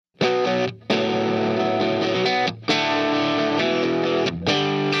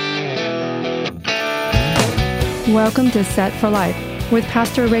Welcome to Set for Life with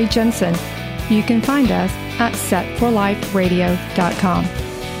Pastor Ray Jensen. You can find us at setforliferadio.com.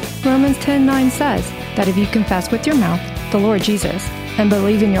 Romans 10:9 says that if you confess with your mouth the Lord Jesus and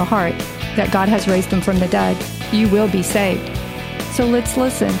believe in your heart that God has raised him from the dead, you will be saved. So let's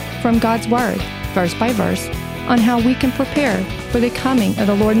listen from God's Word, verse by verse, on how we can prepare for the coming of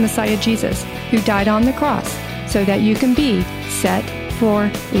the Lord and Messiah Jesus, who died on the cross so that you can be set for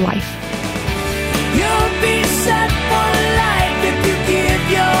life. You'll be set for life if you give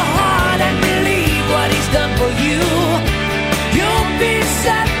your heart and believe what he's done for you. You'll be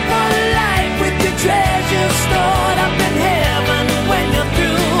set for life with your treasure stored up in heaven when you're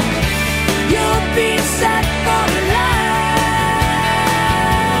through. You'll be set for life.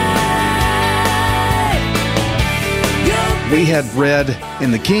 We had read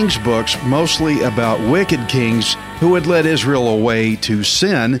in the King's books mostly about wicked kings who had led Israel away to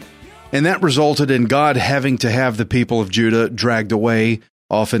sin, and that resulted in God having to have the people of Judah dragged away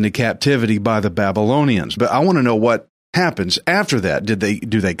off into captivity by the Babylonians. But I want to know what happens after that. Do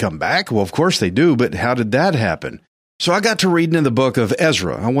they come back? Well, of course they do, but how did that happen? So I got to reading in the book of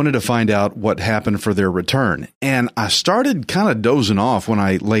Ezra. I wanted to find out what happened for their return. And I started kind of dozing off when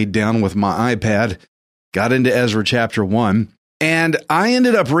I laid down with my iPad, got into Ezra chapter 1. And I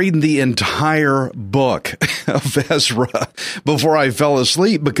ended up reading the entire book of Ezra before I fell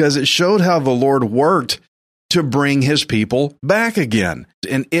asleep because it showed how the Lord worked to bring his people back again.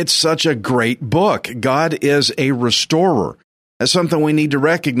 And it's such a great book. God is a restorer. That's something we need to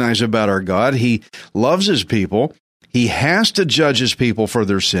recognize about our God. He loves his people. He has to judge his people for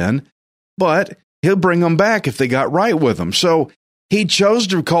their sin, but he'll bring them back if they got right with him. So he chose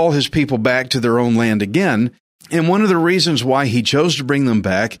to call his people back to their own land again. And one of the reasons why he chose to bring them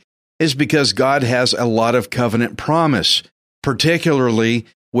back is because God has a lot of covenant promise, particularly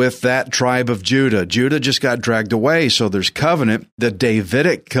with that tribe of Judah. Judah just got dragged away, so there's covenant, the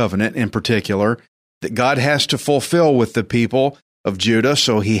Davidic covenant in particular, that God has to fulfill with the people of Judah,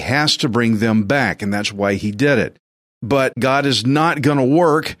 so he has to bring them back, and that's why he did it. But God is not going to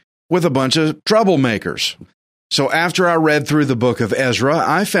work with a bunch of troublemakers. So after I read through the book of Ezra,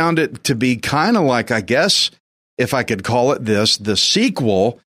 I found it to be kind of like, I guess, if I could call it this, the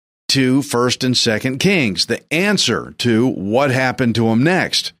sequel to 1st and 2nd Kings, the answer to what happened to them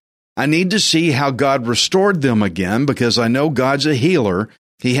next. I need to see how God restored them again because I know God's a healer.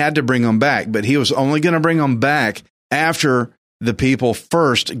 He had to bring them back, but he was only going to bring them back after the people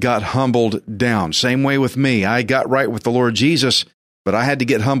first got humbled down. Same way with me. I got right with the Lord Jesus, but I had to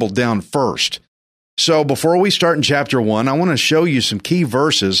get humbled down first. So before we start in chapter 1, I want to show you some key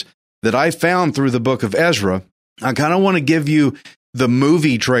verses that I found through the book of Ezra. I kind of want to give you the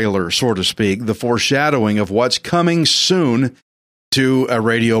movie trailer, so to speak, the foreshadowing of what's coming soon to a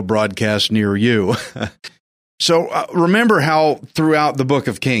radio broadcast near you. So remember how throughout the book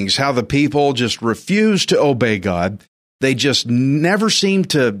of Kings, how the people just refused to obey God. They just never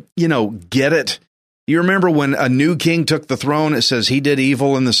seemed to, get it. You remember when a new king took the throne, it says he did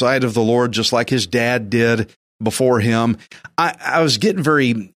evil in the sight of the Lord, just like his dad did before him. I was getting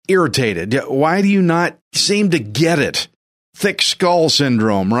very irritated. Why do you not seem to get it? Thick skull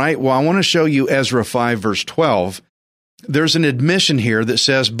syndrome, right? Well, I want to show you Ezra 5, verse 12. There's an admission here that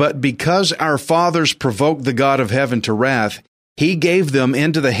says, "But because our fathers provoked the God of heaven to wrath, he gave them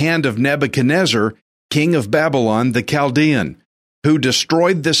into the hand of Nebuchadnezzar, king of Babylon, the Chaldean, who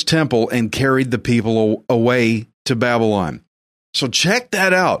destroyed this temple and carried the people away to Babylon." So check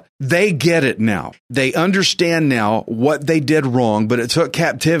that out. They get it now. They understand now what they did wrong, but it took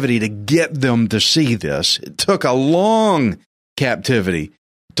captivity to get them to see this. It took a long captivity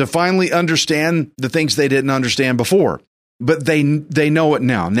to finally understand the things they didn't understand before. But they know it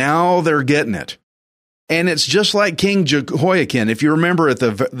now. Now they're getting it. And it's just like King Jehoiakim. If you remember at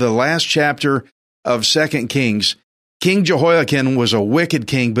the last chapter of 2 Kings, King Jehoiakim was a wicked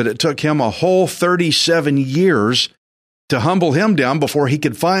king, but it took him a whole 37 years to humble him down before he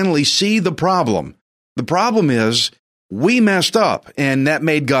could finally see the problem. The problem is we messed up, and that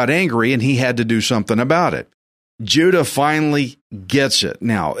made God angry, and he had to do something about it. Judah finally gets it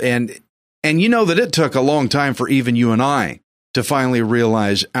now, and you know that it took a long time for even you and I to finally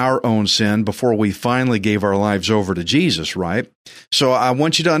realize our own sin before we finally gave our lives over to Jesus, right? So I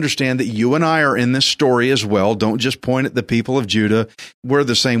want you to understand that you and I are in this story as well. Don't just point at the people of Judah. We're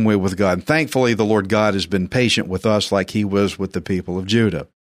the same way with God. Thankfully, the Lord God has been patient with us like he was with the people of Judah.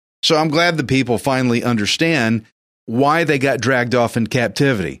 So I'm glad the people finally understand why they got dragged off in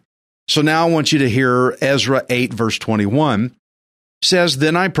captivity. So now I want you to hear Ezra 8, verse 21. Says,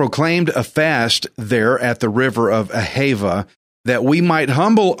 "Then I proclaimed a fast there at the river of Ahava, that we might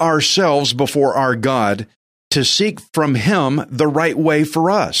humble ourselves before our God, to seek from him the right way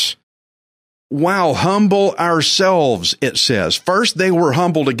for us. Wow, humble ourselves, it says. First, they were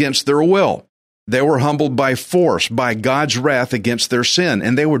humbled against their will. They were humbled by force, by God's wrath against their sin,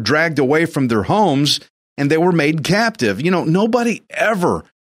 and they were dragged away from their homes, and they were made captive. Nobody ever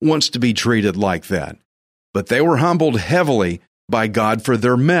wants to be treated like that. But they were humbled heavily by God for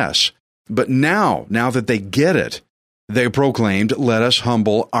their mess. But now that they get it, they proclaimed, let us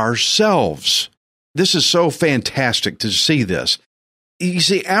humble ourselves. This is so fantastic to see this. You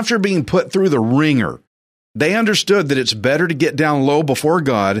see, after being put through the ringer, they understood that it's better to get down low before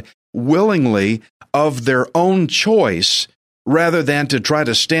God willingly of their own choice rather than to try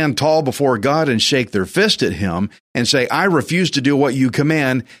to stand tall before God and shake their fist at him and say, I refuse to do what you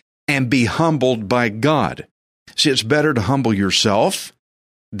command, and be humbled by God. See, it's better to humble yourself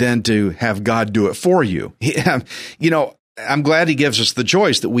than to have God do it for you. I'm glad he gives us the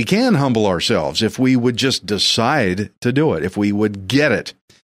choice that we can humble ourselves if we would just decide to do it, if we would get it.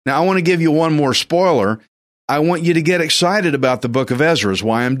 Now, I want to give you one more spoiler. I want you to get excited about the book of Ezra is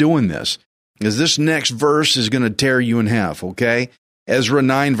why I'm doing this, because this next verse is going to tear you in half, okay? Ezra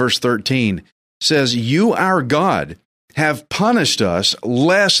 9, verse 13 says, you, our God, have punished us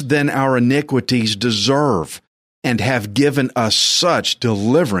less than our iniquities deserve, and have given us such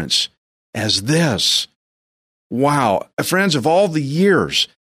deliverance as this. Wow. Friends, of all the years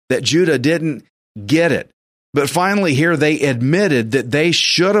that Judah didn't get it, but finally here they admitted that they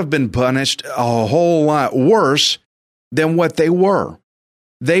should have been punished a whole lot worse than what they were.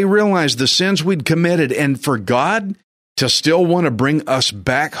 They realized the sins we'd committed, and for God to still want to bring us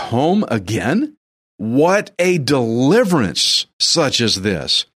back home again? What a deliverance such as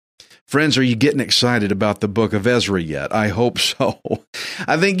this. Friends, are you getting excited about the book of Ezra yet? I hope so.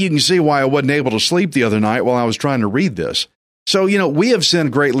 I think you can see why I wasn't able to sleep the other night while I was trying to read this. So, we have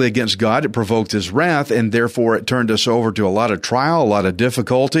sinned greatly against God. It provoked his wrath, and therefore it turned us over to a lot of trial, a lot of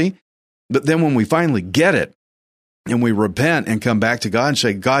difficulty. But then when we finally get it, and we repent and come back to God and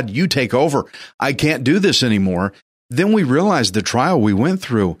say, God, you take over. I can't do this anymore. Then we realize the trial we went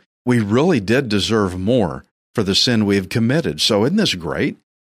through, we really did deserve more for the sin we have committed. So isn't this great?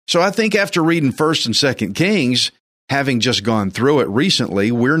 So I think after reading 1st and 2nd Kings, having just gone through it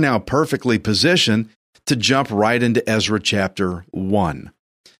recently, we're now perfectly positioned to jump right into Ezra chapter 1.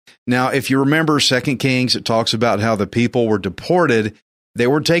 Now, if you remember 2 Kings, it talks about how the people were deported. They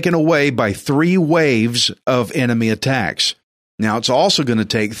were taken away by 3 waves of enemy attacks. Now, it's also going to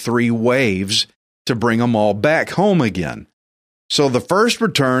take 3 waves to bring them all back home again. So the first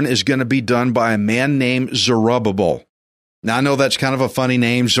return is going to be done by a man named Zerubbabel. Now, I know that's kind of a funny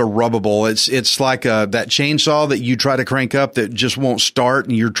name, Zerubbabel. It's like that chainsaw that you try to crank up that just won't start,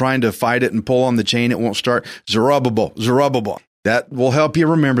 and you're trying to fight it and pull on the chain, it won't start. Zerubbabel. That will help you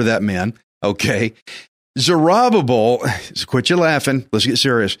remember that, man. Okay. Zerubbabel, quit your laughing. Let's get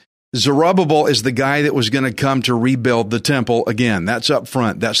serious. Zerubbabel is the guy that was going to come to rebuild the temple again. That's up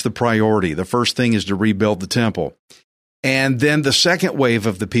front. That's the priority. The first thing is to rebuild the temple. And then the second wave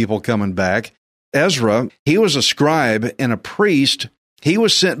of the people coming back, Ezra, he was a scribe and a priest. He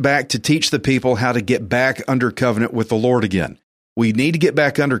was sent back to teach the people how to get back under covenant with the Lord again. We need to get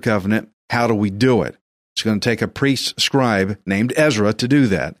back under covenant. How do we do it? It's going to take a priest scribe named Ezra to do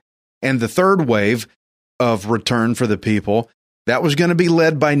that. And the third wave of return for the people, that was going to be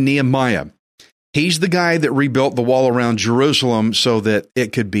led by Nehemiah. He's the guy that rebuilt the wall around Jerusalem so that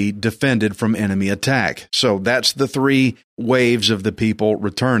it could be defended from enemy attack. So that's the 3 waves of the people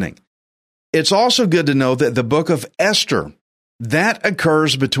returning. It's also good to know that the book of Esther, that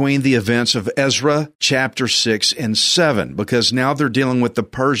occurs between the events of Ezra chapter 6 and 7, because now they're dealing with the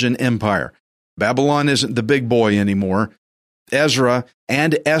Persian Empire. Babylon isn't the big boy anymore. Ezra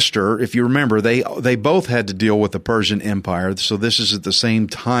and Esther, if you remember, they both had to deal with the Persian Empire, so this is at the same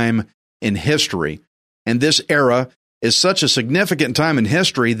time in history. And this era is such a significant time in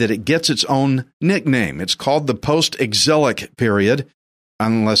history that it gets its own nickname. It's called the post-exilic period.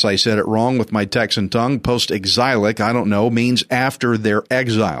 Unless I said it wrong with my Texan tongue, post-exilic, I don't know, means after their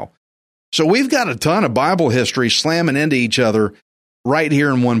exile. So we've got a ton of Bible history slamming into each other right here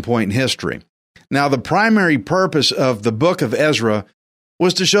in one point in history. Now, the primary purpose of the book of Ezra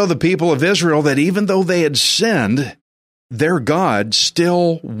was to show the people of Israel that even though they had sinned, their God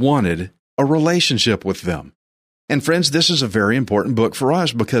still wanted a relationship with them. And friends, this is a very important book for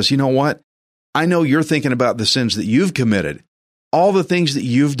us because you know what? I know you're thinking about the sins that you've committed, all the things that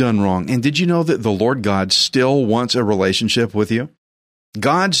you've done wrong. And did you know that the Lord God still wants a relationship with you?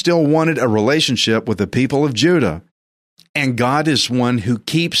 God still wanted a relationship with the people of Judah. And God is one who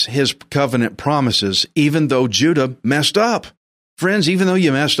keeps his covenant promises, even though Judah messed up. Friends, even though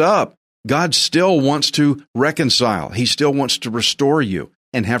you messed up, God still wants to reconcile. He still wants to restore you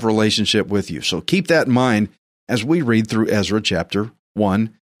and have a relationship with you. So keep that in mind as we read through Ezra chapter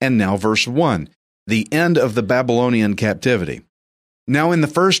 1 and now verse 1, the end of the Babylonian captivity. Now in the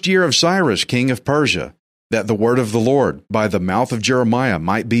first year of Cyrus, king of Persia, that the word of the Lord by the mouth of Jeremiah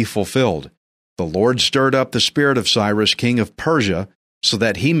might be fulfilled, the Lord stirred up the spirit of Cyrus, king of Persia, so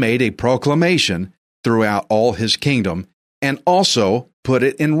that he made a proclamation throughout all his kingdom and also put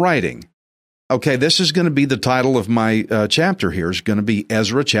it in writing. Okay, this is going to be the title of my chapter here. It's going to be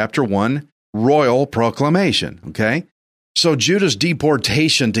Ezra chapter 1, Royal Proclamation, okay? So Judah's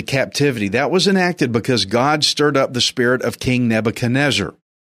deportation to captivity, that was enacted because God stirred up the spirit of King Nebuchadnezzar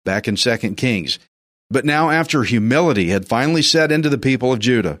back in 2 Kings. But now after humility had finally set into the people of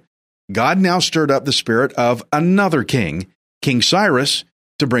Judah, God now stirred up the spirit of another king, King Cyrus,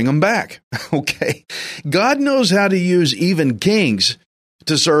 to bring them back. Okay? God knows how to use even kings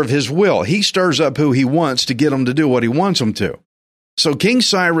to serve his will. He stirs up who he wants to get them to do what he wants them to. So King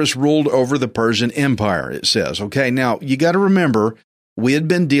Cyrus ruled over the Persian Empire, it says. Okay, now you got to remember, we had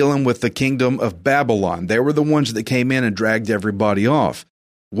been dealing with the kingdom of Babylon. They were the ones that came in and dragged everybody off.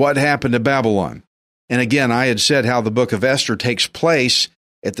 What happened to Babylon? And again, I had said how the book of Esther takes place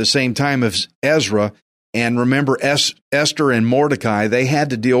at the same time as Ezra. And remember, Esther and Mordecai, they had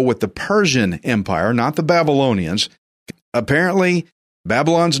to deal with the Persian Empire, not the Babylonians. Apparently,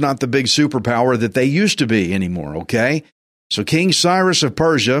 Babylon's not the big superpower that they used to be anymore, okay? So King Cyrus of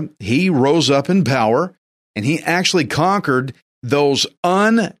Persia, he rose up in power, and he actually conquered those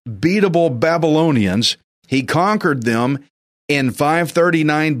unbeatable Babylonians. He conquered them in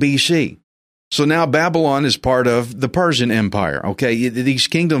 539 BC. So now Babylon is part of the Persian Empire, okay? These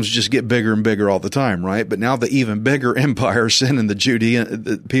kingdoms just get bigger and bigger all the time, right? But now the even bigger empire is sending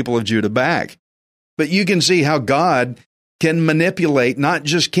the people of Judah back. But you can see how God can manipulate not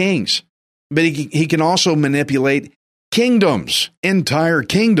just kings, but he can also manipulate kingdoms, entire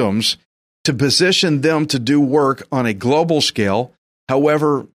kingdoms, to position them to do work on a global scale.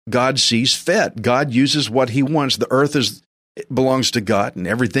 However, God sees fit. God uses what he wants. The earth belongs to God and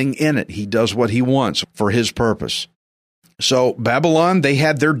everything in it. He does what he wants for his purpose. So Babylon, they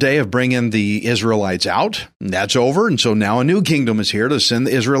had their day of bringing the Israelites out. And that's over. And so now a new kingdom is here to send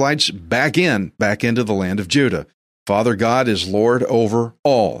the Israelites back into the land of Judah. Father God is Lord over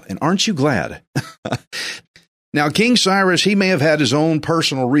all. And aren't you glad? Now, King Cyrus, he may have had his own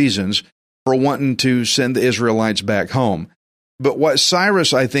personal reasons for wanting to send the Israelites back home. But what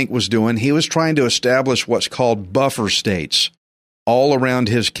Cyrus, I think, was doing, he was trying to establish what's called buffer states all around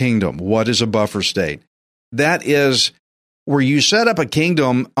his kingdom. What is a buffer state? That is where you set up a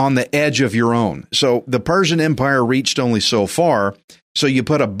kingdom on the edge of your own. So the Persian Empire reached only so far, so you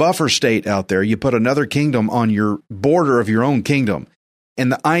put a buffer state out there. You put another kingdom on your border of your own kingdom.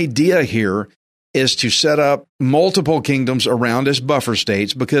 And the idea here is to set up multiple kingdoms around as buffer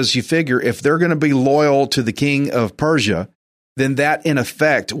states, because you figure if they're going to be loyal to the king of Persia, then that in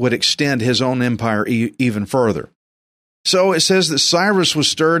effect would extend his own empire even further. So it says that Cyrus was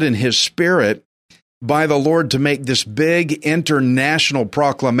stirred in his spirit by the Lord to make this big international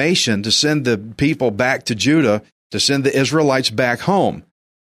proclamation to send the people back to Judah, to send the Israelites back home.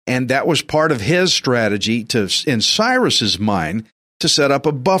 And that was part of his strategy in Cyrus's mind, to set up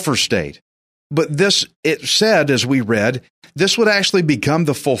a buffer state. But this, it said, as we read, this would actually become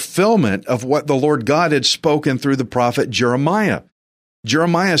the fulfillment of what the Lord God had spoken through the prophet Jeremiah.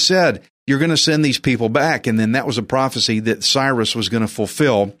 Jeremiah said, you're going to send these people back. And then that was a prophecy that Cyrus was going to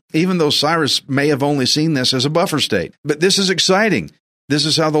fulfill, even though Cyrus may have only seen this as a buffer state. But this is exciting. This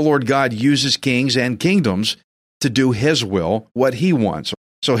is how the Lord God uses kings and kingdoms to do his will, what he wants.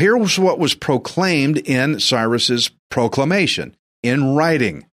 So here was what was proclaimed in Cyrus's proclamation, in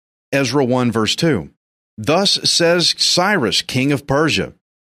writing. Ezra 1 verse 2. Thus says Cyrus, king of Persia,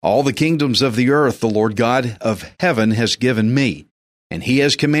 all the kingdoms of the earth the Lord God of heaven has given me, and he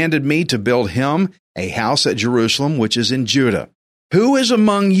has commanded me to build him a house at Jerusalem, which is in Judah. Who is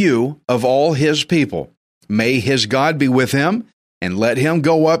among you of all his people? May his God be with him, and let him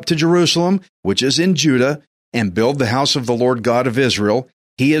go up to Jerusalem, which is in Judah, and build the house of the Lord God of Israel.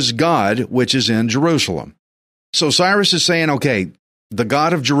 He is God, which is in Jerusalem. So Cyrus is saying, okay, the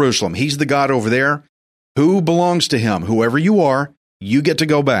God of Jerusalem, he's the God over there. Who belongs to him? Whoever you are, you get to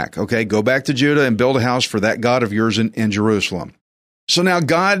go back, okay? Go back to Judah and build a house for that God of yours in Jerusalem. So now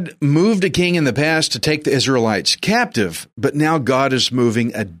God moved a king in the past to take the Israelites captive, but now God is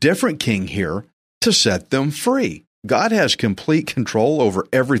moving a different king here to set them free. God has complete control over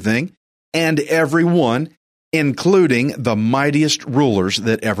everything and everyone, including the mightiest rulers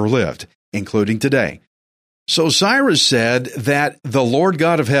that ever lived, including today. So Cyrus said that the Lord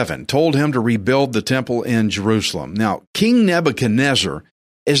God of heaven told him to rebuild the temple in Jerusalem. Now, King Nebuchadnezzar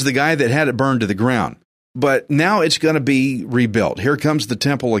is the guy that had it burned to the ground, but now it's going to be rebuilt. Here comes the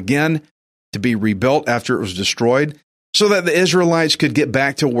temple again to be rebuilt after it was destroyed so that the Israelites could get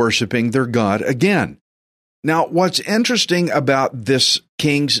back to worshiping their God again. Now, what's interesting about this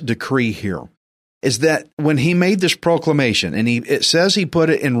king's decree here is that when he made this proclamation, and it says he put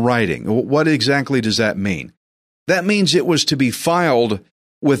it in writing, what exactly does that mean? That means it was to be filed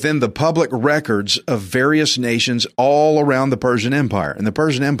within the public records of various nations all around the Persian Empire. And the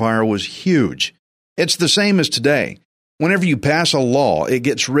Persian Empire was huge. It's the same as today. Whenever you pass a law, it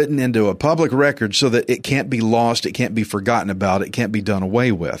gets written into a public record so that it can't be lost, it can't be forgotten about, it can't be done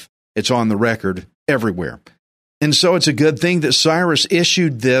away with. It's on the record everywhere. And so it's a good thing that Cyrus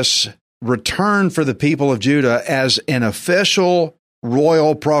issued this return for the people of Judah as an official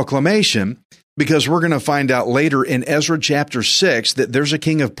royal proclamation, because we're going to find out later in Ezra chapter 6 that there's a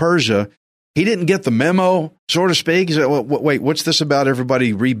king of Persia. He didn't get the memo, so to speak. He said, wait, what's this about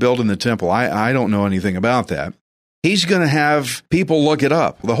everybody rebuilding the temple? I don't know anything about that. He's going to have people look it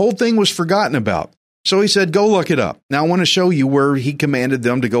up. The whole thing was forgotten about. So he said, go look it up. Now I want to show you where he commanded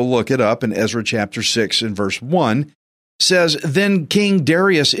them to go look it up in Ezra chapter 6 and verse 1. Says, then King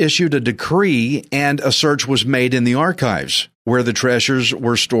Darius issued a decree and a search was made in the archives where the treasures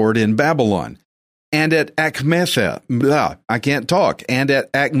were stored in Babylon. And at Achmetha, and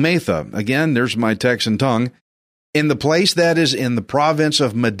at Achmetha, again, there's my Texan tongue, in the place that is in the province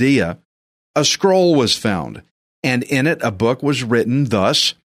of Media, a scroll was found, and in it a book was written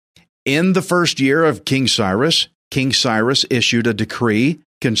thus, in the first year of King Cyrus issued a decree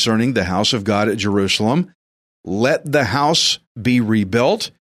concerning the house of God at Jerusalem. Let the house be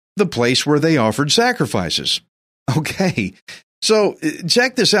rebuilt, the place where they offered sacrifices. Okay, so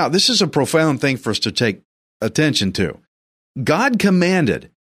check this out. This is a profound thing for us to take attention to. God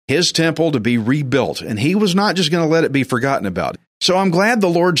commanded his temple to be rebuilt, and he was not just going to let it be forgotten about. So I'm glad the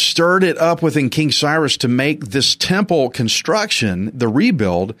Lord stirred it up within King Cyrus to make this temple construction, the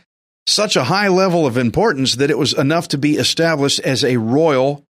rebuild, such a high level of importance that it was enough to be established as a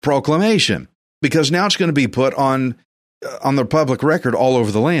royal proclamation, because now it's going to be put on the public record all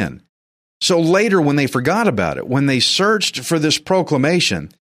over the land. So later, when they forgot about it, when they searched for this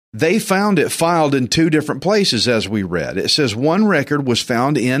proclamation, they found it filed in two different places, as we read. It says one record was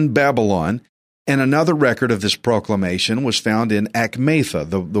found in Babylon, and another record of this proclamation was found in Achmetha,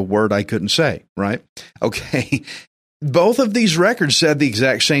 the word I couldn't say, right? Okay. Both of these records said the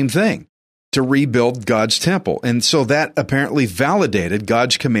exact same thing, to rebuild God's temple. And so that apparently validated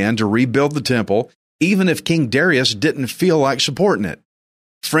God's command to rebuild the temple, even if King Darius didn't feel like supporting it.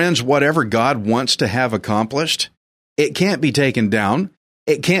 Friends, whatever God wants to have accomplished, it can't be taken down,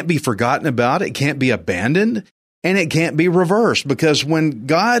 it can't be forgotten about, it can't be abandoned, and it can't be reversed, because when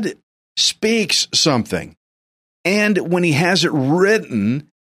God speaks something, and when he has it written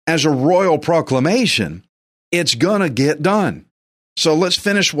as a royal proclamation, it's going to get done. So let's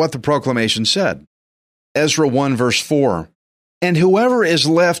finish what the proclamation said. Ezra 1 verse 4, and whoever is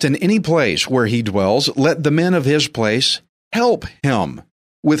left in any place where he dwells, let the men of his place help him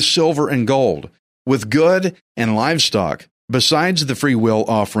with silver and gold, with good and livestock, besides the free will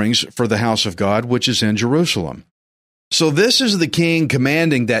offerings for the house of God, which is in Jerusalem. So this is the king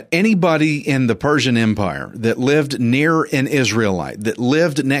commanding that anybody in the Persian Empire that lived near an Israelite, that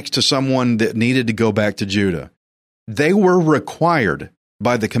lived next to someone that needed to go back to Judah, they were required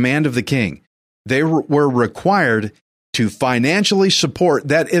by the command of the king. They were required to financially support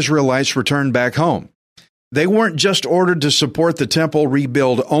that Israelite's return back home. They weren't just ordered to support the temple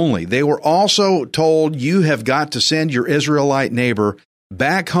rebuild only. They were also told, you have got to send your Israelite neighbor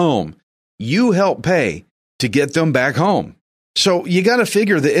back home. You help pay to get them back home. So you got to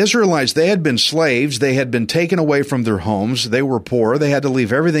figure the Israelites, they had been slaves. They had been taken away from their homes. They were poor. They had to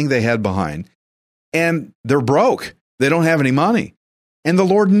leave everything they had behind. And they're broke. They don't have any money. And the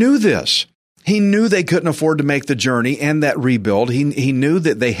Lord knew this. He knew they couldn't afford to make the journey and that rebuild. He knew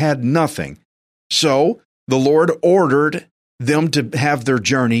that they had nothing. So the Lord ordered them to have their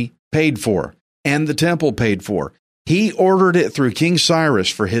journey paid for and the temple paid for. He ordered it through King Cyrus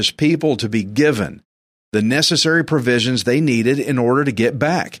for his people to be given the necessary provisions they needed in order to get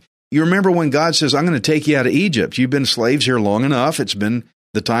back. You remember when God says, I'm going to take you out of Egypt. You've been slaves here long enough. It's been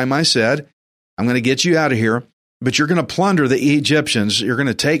the time I said, I'm going to get you out of here, but you're going to plunder the Egyptians. You're going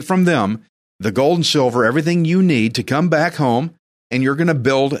to take from them the gold and silver, everything you need to come back home, and you're going to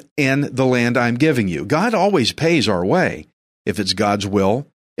build in the land I'm giving you. God always pays our way. If it's God's will,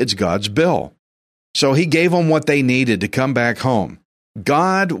 it's God's bill. So he gave them what they needed to come back home.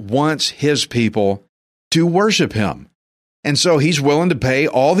 God wants his people to worship him. And so he's willing to pay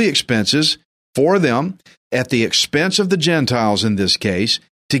all the expenses for them at the expense of the Gentiles in this case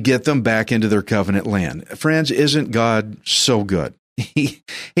to get them back into their covenant land. Friends, isn't God so good? He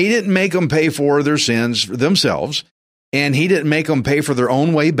didn't make them pay for their sins themselves, and he didn't make them pay for their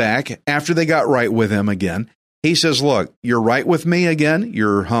own way back after they got right with him again. He says, look, you're right with me again.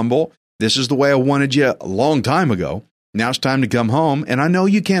 You're humble. This is the way I wanted you a long time ago. Now it's time to come home, and I know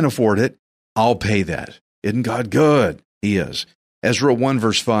you can't afford it. I'll pay that. Isn't God good? He is. Ezra 1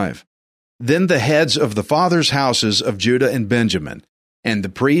 verse 5. Then the heads of the fathers' houses of Judah and Benjamin, and the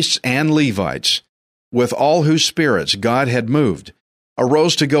priests and Levites, with all whose spirits God had moved,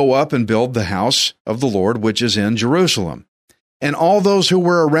 arose to go up and build the house of the Lord which is in Jerusalem. And all those who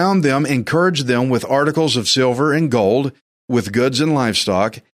were around them encouraged them with articles of silver and gold, with goods and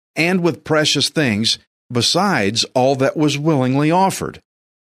livestock, and with precious things, besides all that was willingly offered.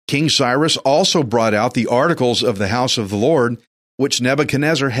 King Cyrus also brought out the articles of the house of the Lord, which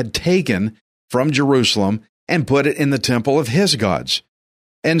Nebuchadnezzar had taken from Jerusalem, and put it in the temple of his gods.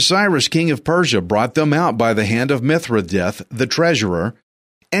 And Cyrus, king of Persia, brought them out by the hand of Mithridates, the treasurer,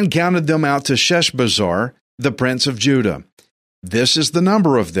 and counted them out to Sheshbazzar, the prince of Judah. This is the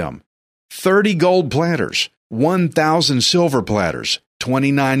number of them: 30 gold platters, 1,000 silver platters,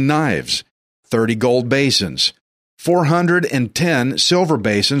 29 knives, 30 gold basins, 410 silver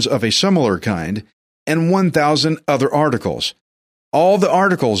basins of a similar kind, and 1,000 other articles. All the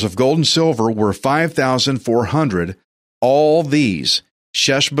articles of gold and silver were 5,400. All these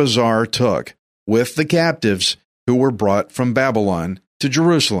Sheshbazzar took with the captives who were brought from Babylon to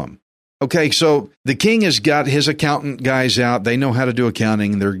Jerusalem. Okay, so the king has got his accountant guys out. They know how to do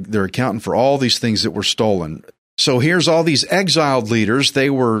accounting. They're accounting for all these things that were stolen. So here's all these exiled leaders. They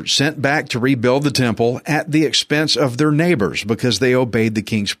were sent back to rebuild the temple at the expense of their neighbors because they obeyed the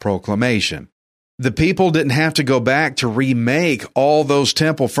king's proclamation. The people didn't have to go back to remake all those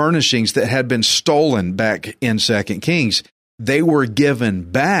temple furnishings that had been stolen back in 2 Kings. They were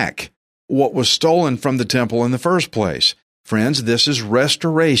given back what was stolen from the temple in the first place. Friends, this is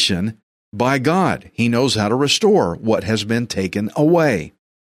restoration by God. He knows how to restore what has been taken away.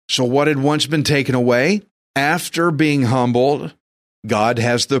 So what had once been taken away? After being humbled, God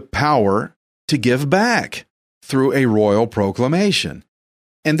has the power to give back through a royal proclamation.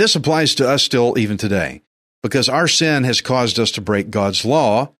 And this applies to us still even today, because our sin has caused us to break God's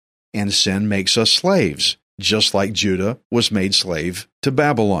law, and sin makes us slaves, just like Judah was made slave to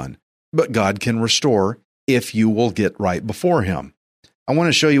Babylon. But God can restore if you will get right before him. I want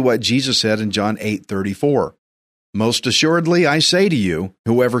to show you what Jesus said in John 8:34. Most assuredly, I say to you,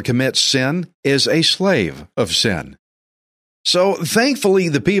 whoever commits sin is a slave of sin. So thankfully,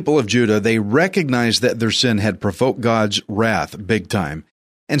 the people of Judah, they recognized that their sin had provoked God's wrath big time.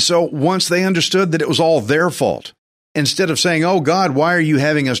 And so once they understood that it was all their fault, instead of saying, oh God, why are you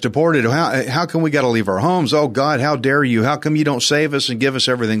having us deported? How come we got to leave our homes? Oh God, how dare you? How come you don't save us and give us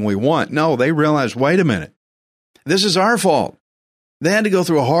everything we want? No, they realized, wait a minute, this is our fault. They had to go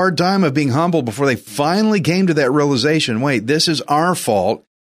through a hard time of being humble before they finally came to that realization, wait, this is our fault.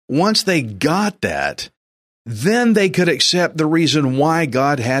 Once they got that, then they could accept the reason why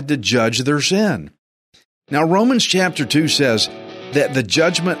God had to judge their sin. Now, Romans chapter 2 says that the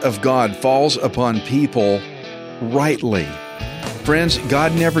judgment of God falls upon people rightly. Friends,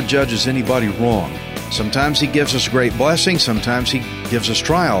 God never judges anybody wrong. Sometimes he gives us great blessing, sometimes he gives us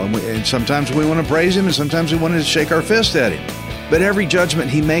trial, and sometimes we want to praise him, and sometimes we want to shake our fist at him. But every judgment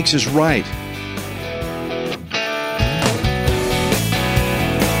he makes is right.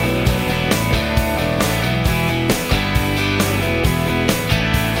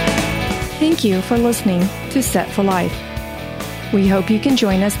 Thank you for listening to Set for Life. We hope you can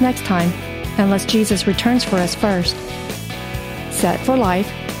join us next time, unless Jesus returns for us first. Set for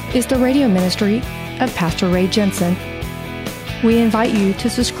Life is the radio ministry of Pastor Ray Jensen. We invite you to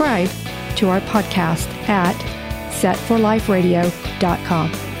subscribe to our podcast at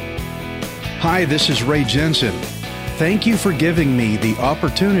setforliferadio.com. Hi, this is Ray Jensen. Thank you for giving me the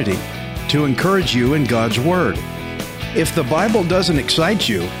opportunity to encourage you in God's Word. If the Bible doesn't excite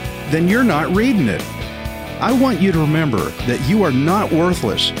you, then you're not reading it. I want you to remember that you are not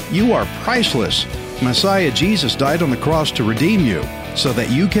worthless. You are priceless. Messiah Jesus died on the cross to redeem you so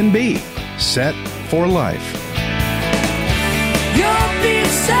that you can be set for life. You'll be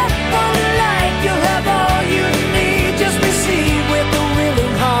set for